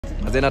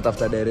Then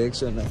after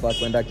direction nafaa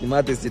kwenda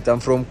Kimathi Street. I'm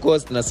from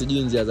Coast na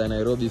sijui njia za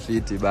Nairobi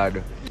fiti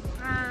bado.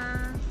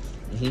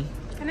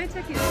 Can I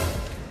take you?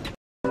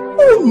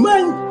 Oh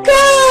my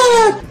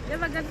god! You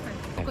have a girlfriend?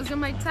 Because you're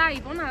my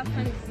type. I want to have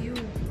fun with you.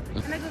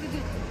 Can I go with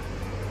you?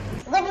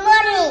 Good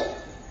morning!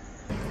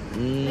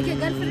 Like your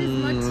girlfriend is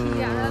not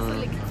here, so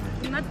like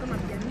you're not gonna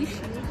be an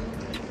issue.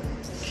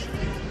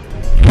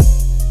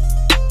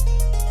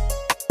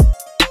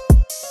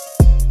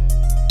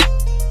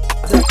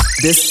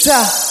 The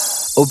star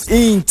of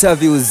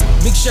interviews.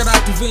 Big shout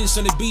out to Vince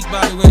on the beat,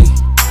 by the way.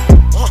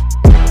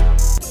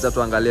 Sasa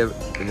tuangalie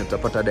kwenye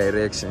tutapata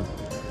direction.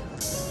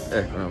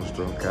 Kuna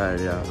mtu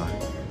mkali hapa.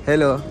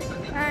 Hello.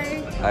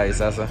 Hi. Hi,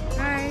 sasa.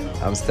 Hi.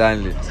 I'm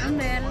Stanley. I'm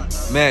Mel.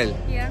 Mel.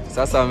 Yeah.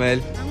 Sasa Mel.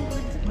 I'm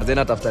good. Then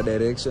after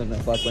direction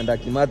nafaa kwenda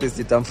Kimathi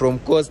Street. I'm from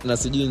Coast na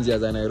sijui njia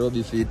za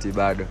Nairobi fiti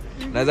bado.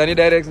 Naweza ni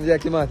direct njia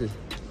Kimathi?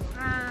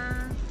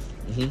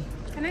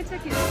 Can I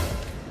take you?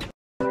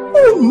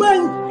 Oh my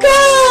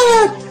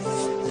god!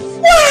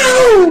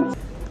 Wow!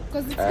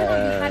 Because it's gonna be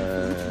hard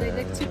for me to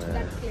direct you to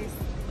that place.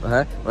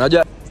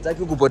 Unajua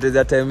sitaki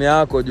kupoteza time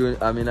yako juu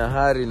Amina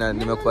Hari na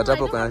nimekupata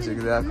hapo kwa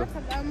shughuli yako.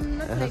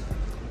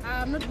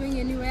 I'm not going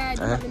anywhere. I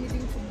don't have anything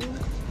to do.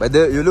 But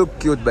you look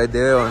cute by the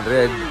way on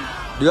red.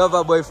 Do you have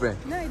a boyfriend?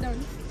 No, I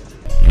don't.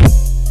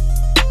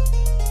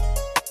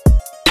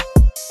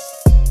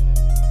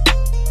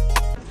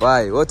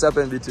 Why? What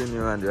happened between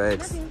you and your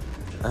ex?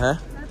 Nothing.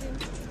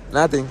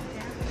 Nothing.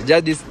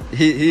 Just this,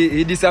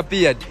 he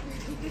disappeared.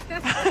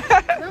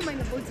 Don't mind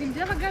about him. Do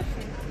you have a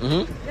girlfriend? Do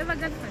you have a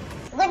girlfriend?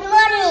 Good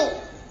morning!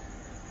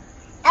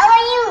 How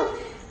are you?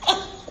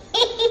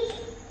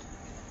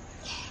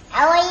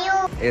 How are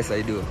you? Yes,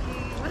 I do.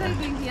 What are you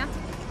doing here?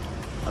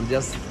 I'm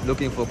just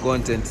looking for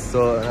content.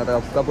 So nataka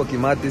kufika hapo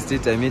Kimathi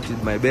Street, I meet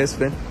with my best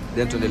friend,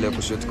 then tuendelee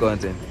kushoot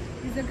content.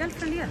 Is your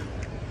girlfriend here?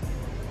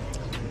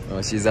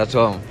 No, she's at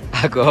home.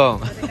 Ako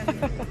home. I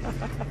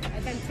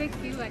can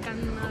take you. I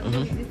can go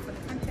with this for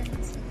the content.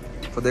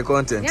 For the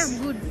content? Yeah,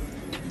 I'm good.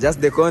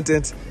 Just the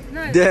content?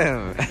 No,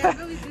 Damn. I can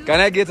go with you. Can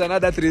I get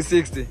another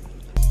 360?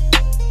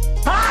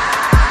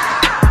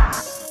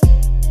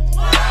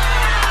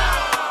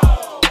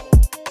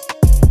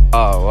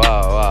 Oh,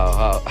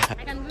 wow. I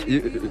can go with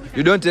you.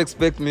 You don't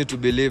expect me to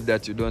believe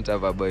that you don't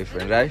have a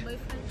boyfriend, right?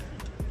 Boyfriend.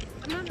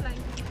 I'm not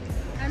lying.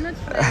 I'm not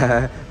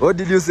lying. What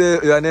did you say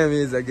your name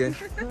is again?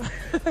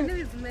 My name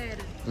is Mel.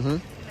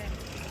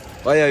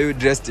 Why are you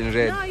dressed in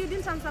red? No, you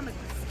didn't answer my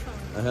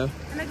question. Uh-huh.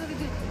 Can I go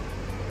with you?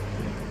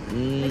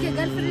 Like your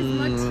girlfriend is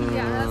not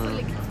here, so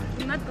like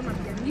you're not gonna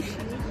be an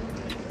issue.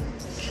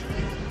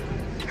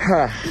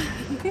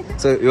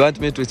 So you want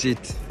me to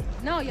cheat?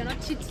 No, you're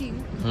not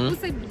cheating. Who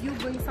said you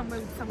going somewhere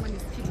with someone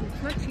is cheating?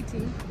 It's not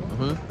cheating.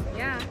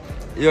 Yeah.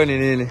 Hiyo ni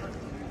nini?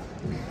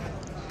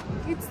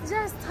 It's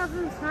just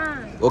having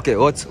fun. Okay,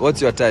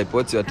 what's your type?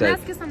 What's your Can I type?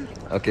 ask you something?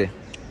 Okay.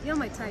 You're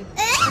my type.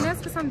 Can I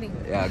ask you something?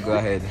 Yeah, go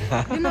ahead.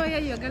 You know where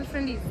your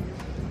girlfriend is?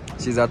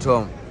 She's at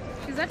home.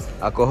 She's at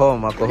Ako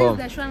home. Where is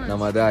the Ashwana? Na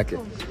madake.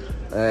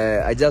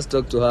 I just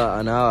talked to her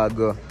an hour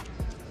ago.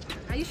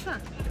 Are you sure?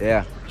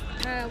 Yeah.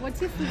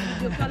 What if we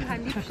video call her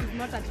and if she's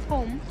not at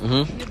home,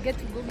 you get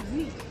to go with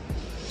me?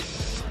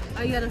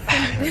 Or you're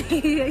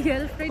afraid?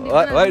 You're afraid.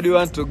 Why do you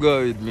want to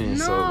go with me?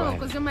 No,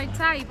 because you're my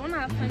type. I want to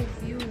have fun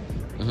with you.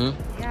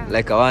 Yeah.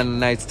 Like a one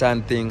night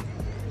stand thing.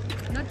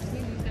 Not really.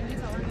 You can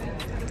use a one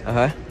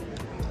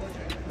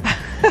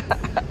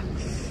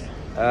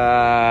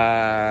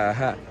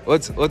night.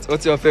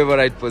 What's your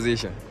favorite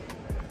position?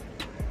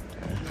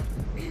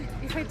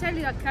 If I tell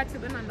you a cat,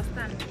 you're gonna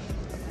understand.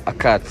 A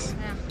cat.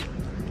 Yeah.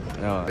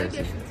 No. Maybe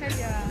I should tell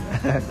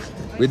you.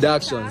 With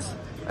actions.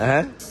 You're gonna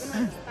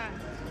understand.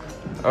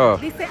 Oh.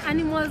 They say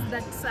animals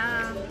that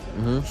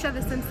share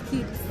the same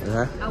skills.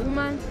 A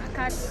woman, a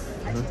cat,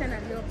 a cheetah, and a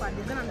leopard.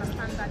 You're gonna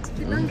understand that. If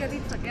you don't get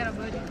it, forget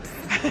about it.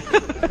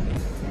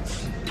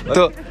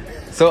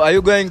 So are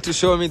you going to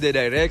show me the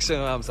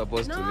direction I'm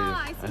supposed to No, leave?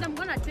 I said I'm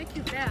gonna take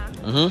you there.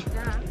 Yeah.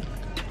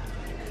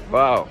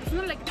 Wow. It's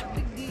not like it's a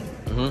big deal.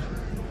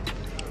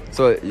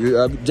 So you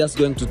are just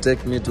going to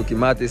take me to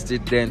Kimathi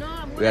Street, then No,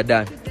 I'm we are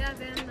done. take you there,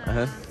 then we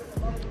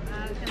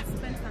can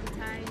spend some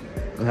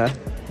time.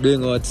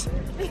 Doing what? So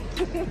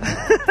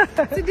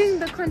doing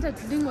the content,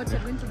 doing what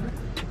you're going to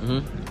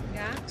do.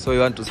 Yeah. So you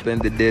want to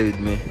spend the day with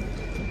me?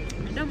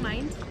 I don't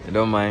mind. You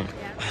don't mind?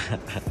 Yeah.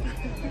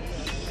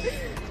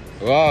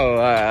 Wow.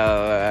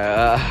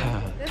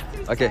 There's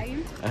still Okay.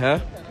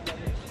 time.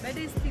 But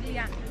it's still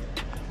young.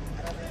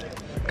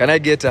 Can I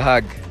get a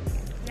hug?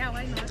 Yeah,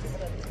 why not?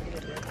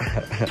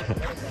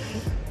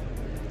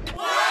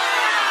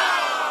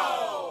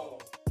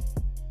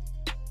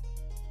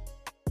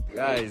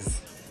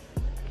 Guys.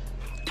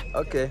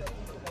 Okay.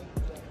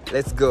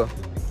 Let's go.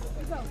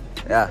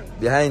 Yeah,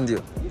 behind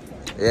you.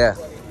 Yeah.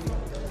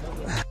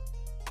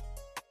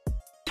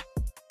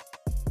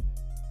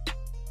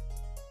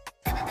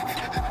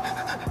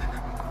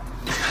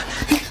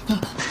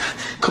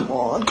 Come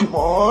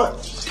on.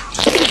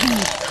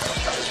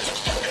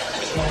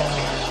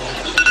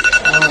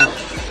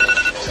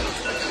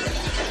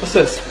 What's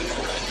this?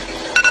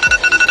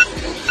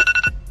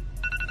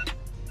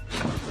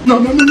 no,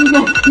 no, no,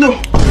 no, no,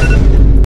 no.